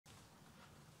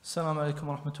Assalamu alaikum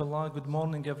wa rahmatullah. Good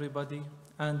morning, everybody.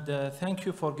 And thank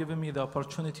you for giving me the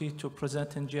opportunity to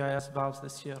present in GIS valves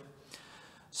this year.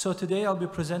 So today I'll be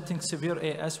presenting severe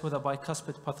AS with a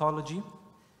bicuspid pathology.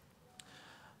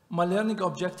 My learning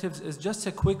objectives is just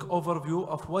a quick overview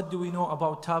of what do we know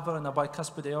about TAVR and a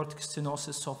bicuspid aortic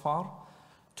stenosis so far,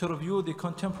 to review the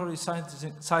contemporary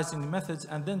sizing methods,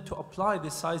 and then to apply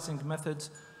the sizing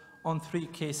methods on 3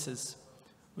 cases.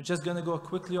 We're just going to go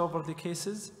quickly over the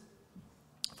cases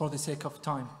for the sake of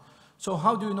time. So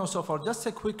how do we know so far? Just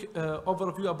a quick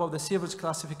overview about the Sievert's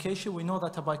classification. We know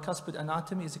that a bicuspid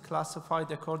anatomy is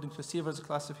classified according to Sievert's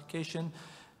classification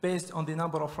based on the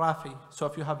number of raphe. So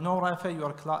if you have no raphe,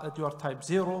 you are type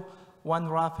 0, 1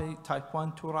 raphe, type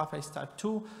 1, 2 raphe is type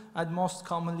 2, and most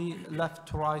commonly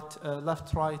left-right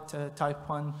type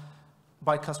 1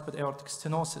 bicuspid aortic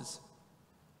stenosis.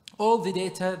 All the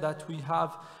data that we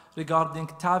have regarding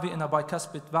TAVI in a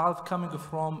bicuspid valve coming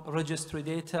from registry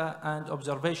data and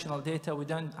observational data. We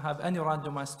don't have any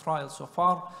randomized trials so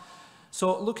far.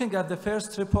 So looking at the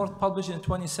first report published in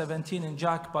 2017 in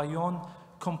JACC by Yon,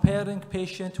 comparing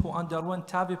patient who underwent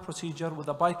TAVI procedure with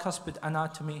a bicuspid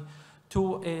anatomy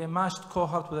to a matched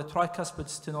cohort with a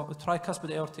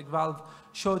tricuspid aortic valve,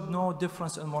 showed no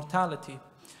difference in mortality.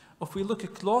 If we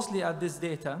look closely at this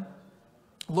data,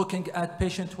 looking at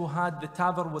patients who had the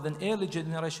TAVR with an early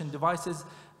generation devices,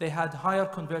 they had higher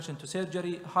conversion to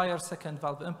surgery, higher second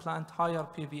valve implant, higher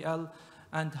PVL,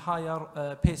 and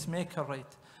higher pacemaker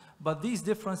rate. But these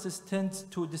differences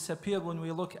tend to disappear when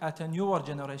we look at a newer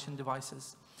generation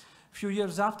devices. A few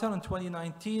years after, in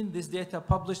 2019, this data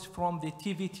published from the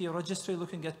TVT registry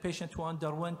looking at patients who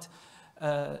underwent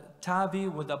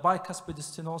TAVI with a bicuspid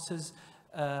stenosis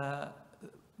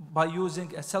by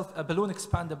using a balloon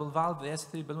expandable valve, the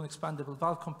S3 balloon expandable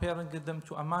valve, comparing them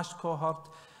to a matched cohort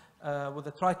with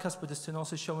a tricuspid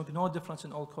stenosis, showing no difference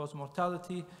in all-cause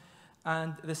mortality.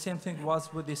 And the same thing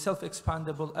was with the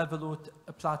self-expandable Evolute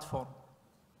platform.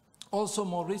 Also,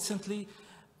 more recently,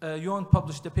 Yon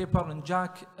published a paper in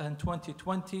JACC in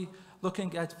 2020,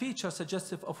 looking at features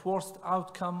suggestive of worst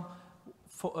outcome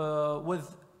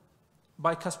with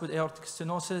bicuspid aortic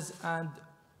stenosis, and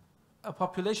a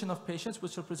population of patients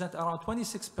which represent around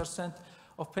 26%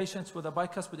 of patients with a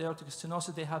bicuspid aortic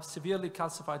stenosis. They have severely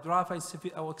calcified raphe,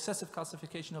 severe or excessive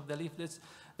calcification of the leaflets.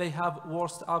 They have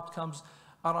worst outcomes,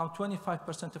 around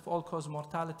 25% of all-cause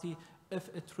mortality if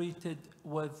treated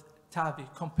with TAVI,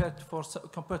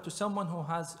 compared to someone who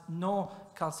has no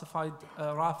calcified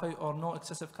raphe or no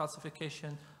excessive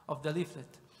calcification of the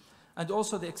leaflet. And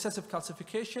also the excessive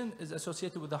calcification is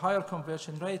associated with a higher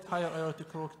conversion rate, higher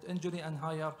aortic root injury, and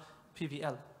higher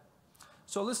PVL.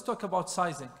 So let's talk about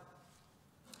sizing.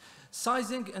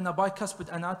 Sizing in a bicuspid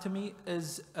anatomy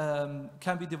is,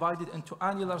 can be divided into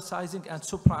annular sizing and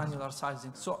supraannular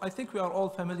sizing. So I think we are all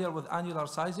familiar with annular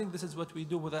sizing. This is what we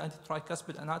do with the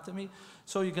anti-tricuspid anatomy.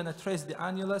 So you're going to trace the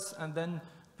annulus and then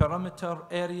perimeter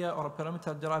area or a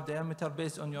perimeter derived diameter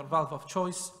based on your valve of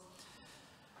choice.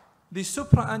 The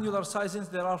supraannular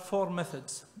sizings, there are 4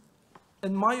 methods.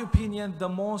 In my opinion, the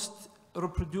most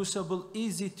reproducible,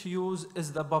 easy to use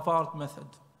is the Bavard method.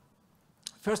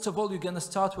 First of all, you're going to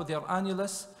start with your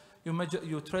annulus.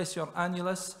 You trace your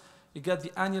annulus. You get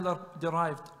the annular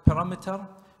derived perimeter.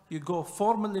 You go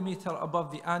 4 millimeter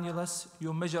above the annulus.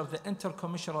 You measure the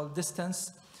intercommissural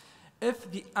distance.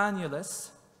 If the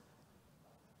annulus,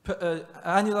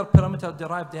 annular perimeter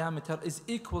derived diameter is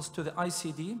equals to the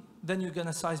ICD, then you're going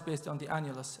to size based on the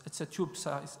annulus. It's a tube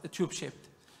size, a tube shaped.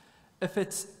 If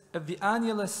the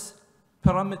annulus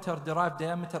perimeter derived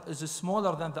diameter is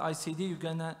smaller than the ICD, you're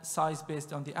going to size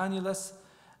based on the annulus.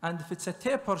 And if it's a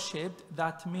taper shaped,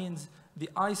 that means the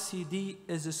ICD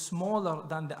is smaller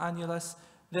than the annulus,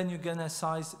 then you're going to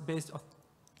size based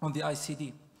on the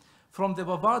ICD. From the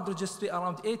Bavard registry,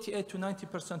 around 88 to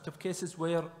 90% of cases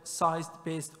were sized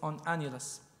based on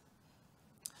annulus.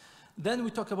 Then we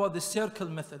talk about the circle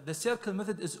method. The circle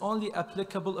method is only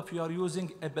applicable if you are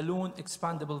using a balloon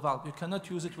expandable valve. You cannot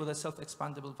use it with a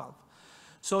self-expandable valve.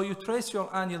 So you trace your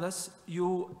annulus,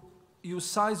 you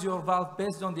size your valve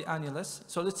based on the annulus.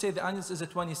 So let's say the annulus is a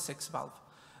 26 valve.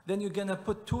 Then you're going to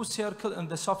put 2 circles in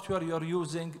the software you're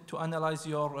using to analyze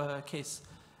your case.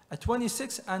 A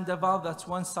 26 and a valve that's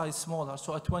 1 size smaller,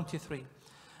 so a 23.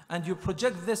 And you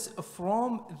project this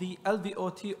from the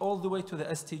LVOT all the way to the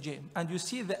STJ. And you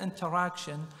see the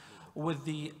interaction with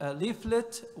the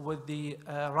leaflet, with the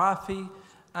raphe,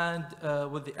 and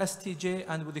with the STJ,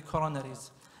 and with the coronaries.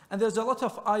 And there's a lot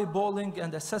of eyeballing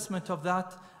and assessment of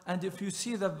that. And if you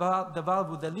see the valve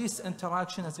with the least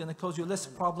interaction is going to cause you less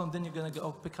problem, then you're going to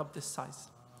go pick up this size.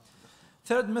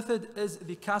 Third method is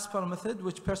the Casper method,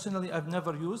 which personally I've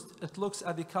never used. It looks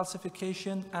at the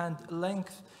calcification and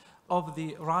length of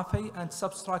the raphe and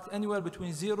subtract anywhere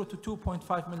between 0 to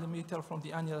 2.5 millimeter from the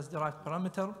annulus-derived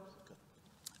parameter.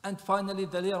 And finally,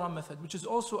 the Lira method, which is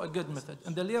also a good method.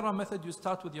 In the Lira method, you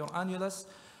start with your annulus,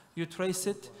 you trace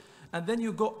it, and then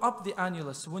you go up the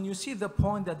annulus. When you see the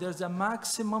point that there's a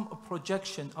maximum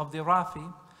projection of the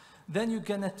raphe, then you're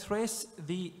going to trace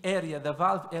the area, the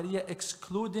valve area,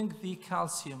 excluding the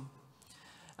calcium.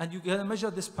 And you're going to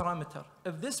measure this parameter.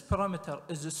 If this parameter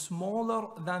is smaller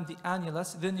than the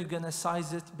annulus, then you're going to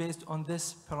size it based on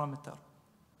this parameter.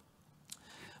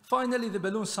 Finally, the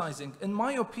balloon sizing. In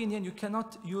my opinion, you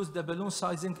cannot use the balloon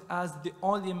sizing as the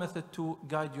only method to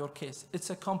guide your case. It's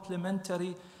a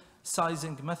complementary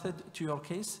sizing method to your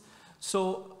case.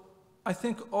 So I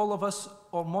think all of us,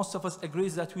 or most of us,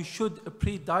 agrees that we should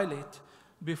pre-dilate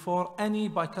before any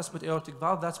bicuspid aortic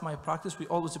valve. That's my practice. We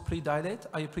always pre-dilate.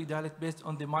 I pre-dilate based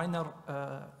on the minor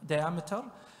diameter.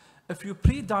 If you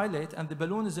pre-dilate and the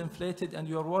balloon is inflated and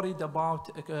you're worried about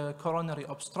coronary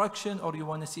obstruction, or you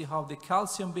want to see how the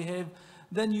calcium behave,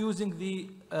 then using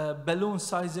the balloon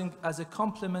sizing as a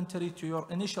complementary to your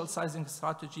initial sizing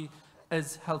strategy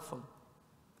is helpful.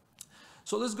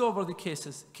 So let's go over the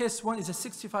cases. Case 1 is a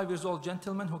 65-year-old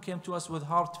gentleman who came to us with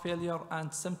heart failure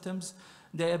and symptoms,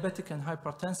 diabetic and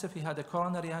hypertensive. He had a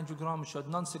coronary angiogram which showed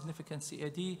non-significant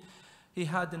CAD. He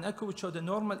had an echo which showed a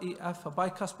normal EF, a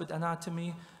bicuspid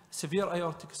anatomy, severe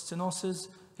aortic stenosis.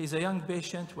 He's a young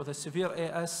patient with a severe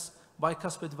AS,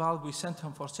 bicuspid valve. We sent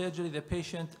him for surgery. The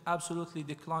patient absolutely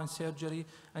declined surgery,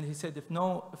 and he said, if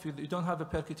you don't have a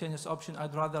percutaneous option,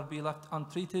 I'd rather be left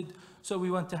untreated. So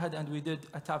we went ahead and we did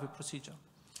a TAVI procedure.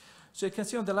 So you can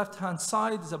see on the left-hand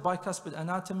side is a bicuspid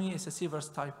anatomy. It's a Sievers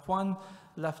type 1,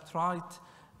 left-right.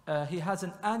 He has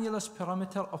an annulus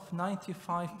parameter of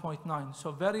 95.9,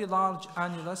 so very large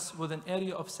annulus with an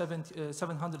area of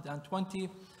 720.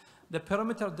 The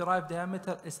perimeter-derived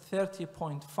diameter is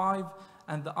 30.5,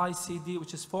 and the ICD,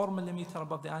 which is 4 millimeter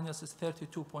above the annulus, is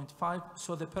 32.5.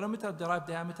 So the perimeter-derived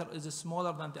diameter is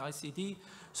smaller than the ICD.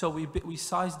 So we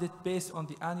sized it based on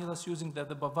the annulus using the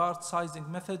Bavard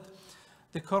sizing method.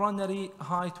 The coronary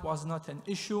height was not an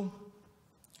issue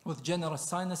with generous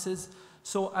sinuses.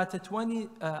 So at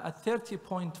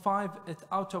 30.5, it's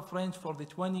out of range for the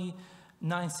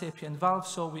 29 sapien valve.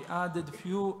 So we added a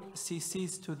few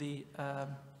cc's to the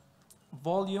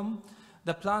volume.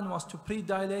 The plan was to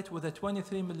pre-dilate with a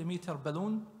 23 millimeter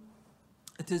balloon.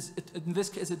 In this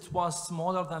case, it was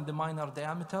smaller than the minor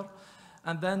diameter.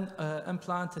 And then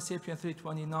implant a sapien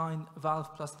 329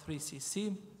 valve plus 3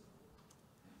 cc.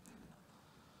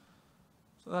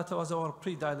 So that was our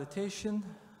pre-dilatation,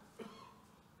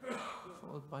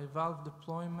 followed by valve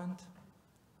deployment.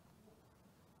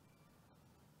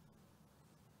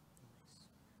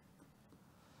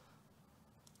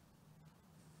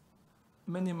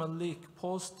 Minimal leak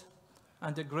post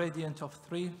and a gradient of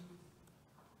 3.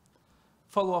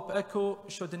 Follow-up echo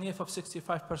showed an EF of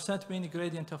 65%, mean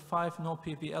gradient of 5, no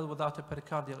PVL without a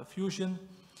pericardial effusion.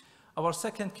 Our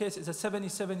second case is a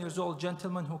 77-year-old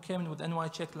gentleman who came in with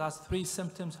NYHA class 3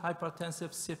 symptoms,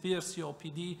 hypertensive, severe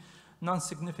COPD,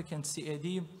 non-significant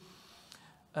CAD,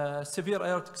 severe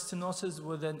aortic stenosis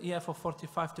with an EF of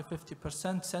 45 to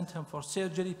 50%, sent him for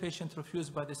surgery. Patient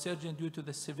refused by the surgeon due to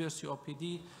the severe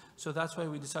COPD. So that's why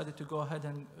we decided to go ahead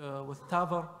and with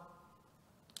TAVR.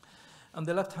 On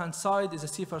the left-hand side is a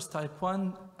Sievers type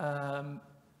 1,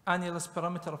 annulus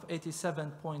parameter of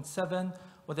 87.7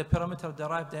 with a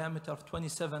perimeter-derived diameter of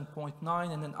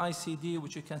 27.9 and an ICD,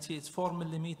 which you can see is 4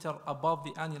 millimeter above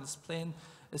the annulus plane,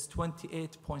 is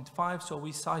 28.5. So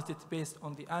we sized it based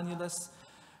on the annulus.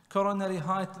 Coronary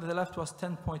height to the left was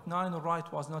 10.9, the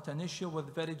right was not an issue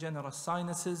with very generous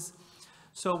sinuses.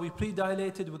 So we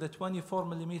pre-dilated with a 24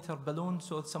 millimeter balloon,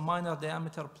 so it's a minor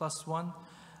diameter plus 1,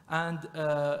 and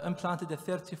implanted a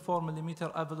 34 millimeter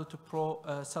Evolut Pro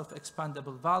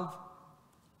self-expandable valve.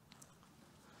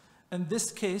 In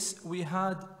this case, we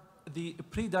had the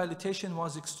pre-dilatation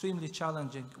was extremely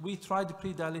challenging. We tried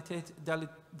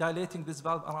dilating this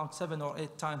valve around 7 or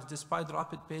 8 times. Despite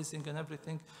rapid pacing and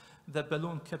everything, the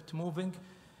balloon kept moving.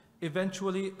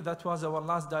 Eventually, that was our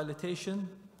last dilatation.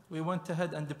 We went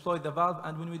ahead and deployed the valve,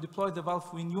 and when we deployed the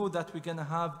valve, we knew that we're going to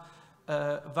have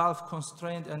valve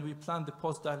constrained, and we planned the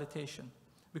post-dilatation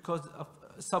because of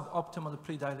suboptimal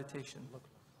pre-dilatation.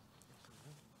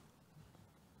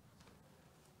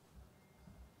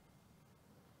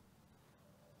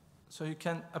 So you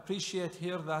can appreciate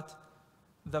here that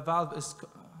the valve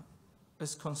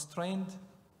is constrained.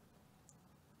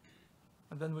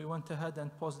 And then we went ahead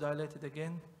and post-dilated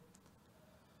again.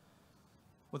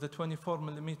 with a 24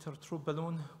 millimeter true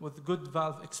balloon with good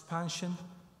valve expansion.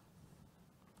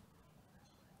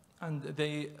 And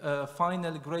the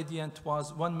final gradient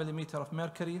was 1 millimeter of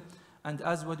mercury. And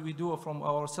as what we do from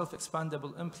our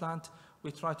self-expandable implant,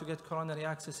 we try to get coronary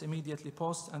access immediately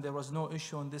post, and there was no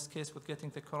issue in this case with getting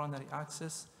the coronary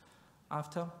access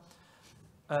after.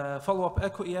 Follow-up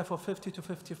echo EF of 50 to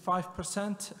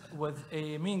 55% with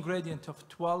a mean gradient of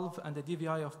 12 and a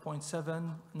DVI of 0.7,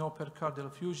 no pericardial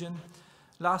effusion.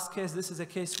 Last case, this is a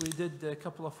case we did a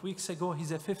couple of weeks ago.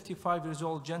 He's a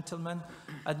 55-year-old gentleman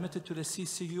admitted to the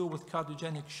CCU with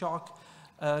cardiogenic shock,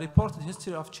 reported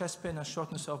history of chest pain and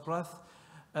shortness of breath.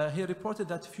 He reported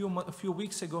that a few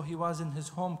weeks ago he was in his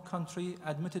home country,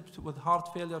 admitted with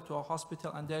heart failure to a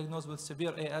hospital and diagnosed with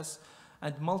severe AS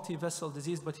and multi-vessel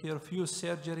disease, but he refused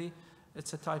surgery.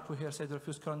 It's a typo here, said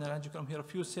refused coronary angiogram. He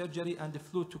refused surgery and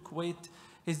flew to Kuwait.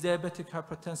 He's diabetic,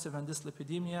 hypertensive, and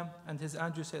dyslipidemia, and his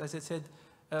angio said, as I said,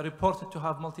 reported to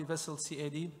have multi-vessel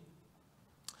CAD.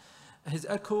 His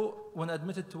echo, when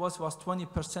admitted to us, was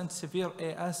 20% severe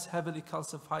AS, heavily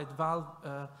calcified valve,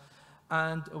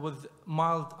 and with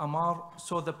mild MR.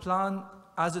 So the plan,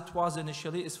 as it was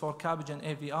initially, is for CABG and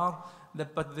AVR,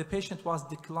 but the patient was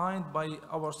declined by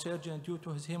our surgeon due to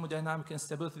his hemodynamic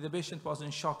instability. The patient was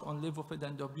in shock on Levophed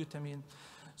and dobutamine.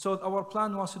 So our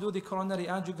plan was to do the coronary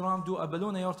angiogram, do a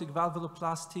balloon aortic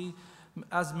valvuloplasty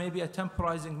as maybe a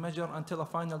temporizing measure until a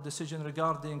final decision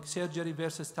regarding surgery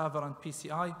versus TAVR and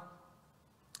PCI.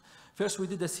 First, we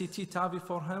did a CT TAVI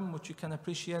for him, which you can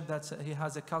appreciate that he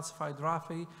has a calcified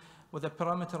raphe with a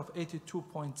parameter of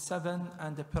 82.7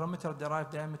 and a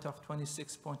parameter-derived diameter of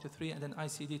 26.3 and an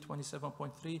ICD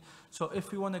 27.3. So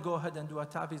if we want to go ahead and do a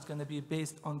TAVI, it's going to be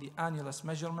based on the annulus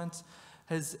measurements.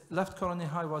 His left coronary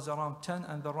high was around 10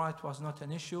 and the right was not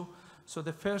an issue. So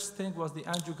the first thing was the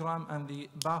angiogram and the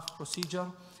BAF procedure.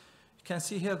 You can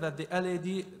see here that the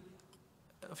LAD,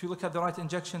 if you look at the right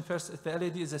injection first, the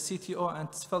LAD is a CTO and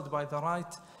it's filled by the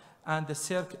right, and the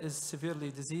circ is severely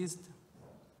diseased.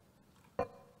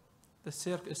 The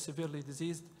circ is severely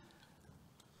diseased,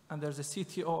 and there's a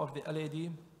CTO of the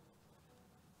LAD.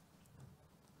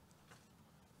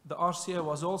 The RCA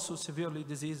was also severely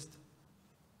diseased,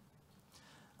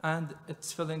 and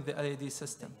it's filling the LAD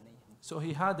system. So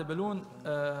he had a balloon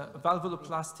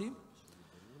valvuloplasty,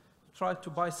 tried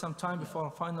to buy some time before a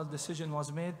final decision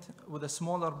was made with a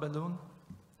smaller balloon.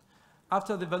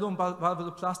 After the balloon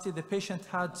valvuloplasty, the patient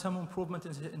had some improvement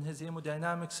in his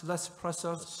hemodynamics, less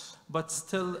pressures, but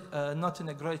still not in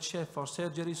a great shape for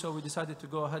surgery, so we decided to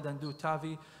go ahead and do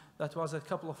TAVI. That was a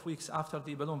couple of weeks after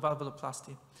the balloon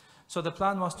valvuloplasty. So the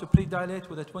plan was to pre-dilate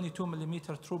with a 22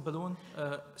 millimeter true balloon,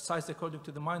 sized according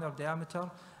to the minor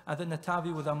diameter, and then a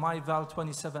TAVI with a MyValve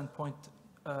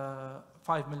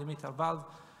 27.5 millimeter valve,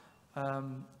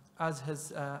 as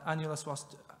his annulus was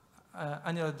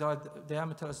annular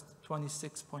diameter is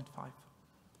 26.5.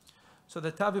 So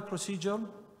the TAVI procedure,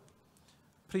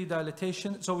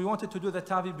 pre-dilatation. So we wanted to do the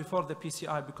TAVI before the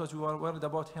PCI because we were worried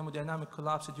about hemodynamic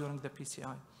collapse during the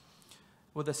PCI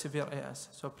with a severe AS.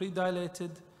 So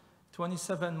pre-dilated,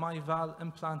 27 MyValve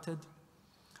implanted.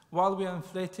 While we are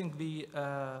inflating the,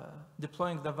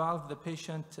 deploying the valve, the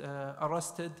patient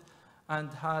arrested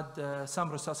and had some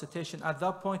resuscitation. At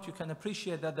that point, you can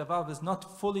appreciate that the valve is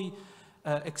not fully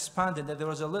expanded, that there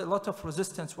was a lot of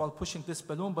resistance while pushing this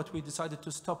balloon, but we decided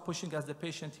to stop pushing as the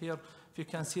patient here, if you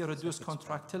can see, reduced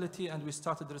contractility, and we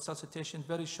started the resuscitation,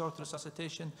 very short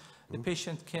resuscitation. The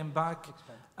patient came back,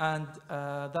 and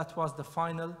that was the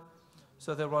final.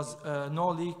 So there was no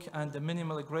leak and a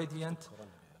minimal gradient.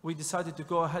 We decided to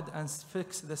go ahead and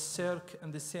fix the circ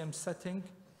in the same setting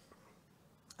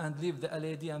and leave the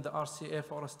LAD and the RCA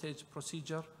for a stage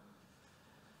procedure.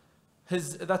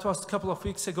 That was a couple of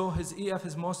weeks ago. His EF,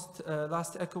 his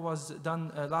last echo was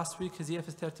done last week. His EF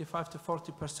is 35 to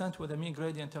 40% with a mean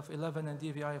gradient of 11 and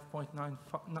DVI of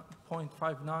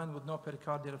 0.59 with no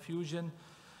pericardial effusion.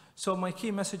 So my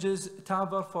key messages,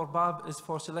 TAVR for BAV is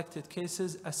for selected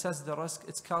cases. Assess the risk.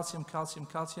 It's calcium, calcium,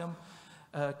 calcium.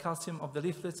 Calcium of the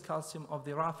leaflets, calcium of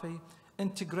the raphe.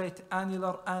 Integrate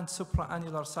annular and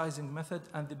supraannular sizing method,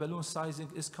 and the balloon sizing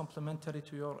is complementary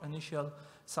to your initial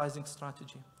sizing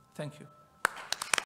strategy. Thank you.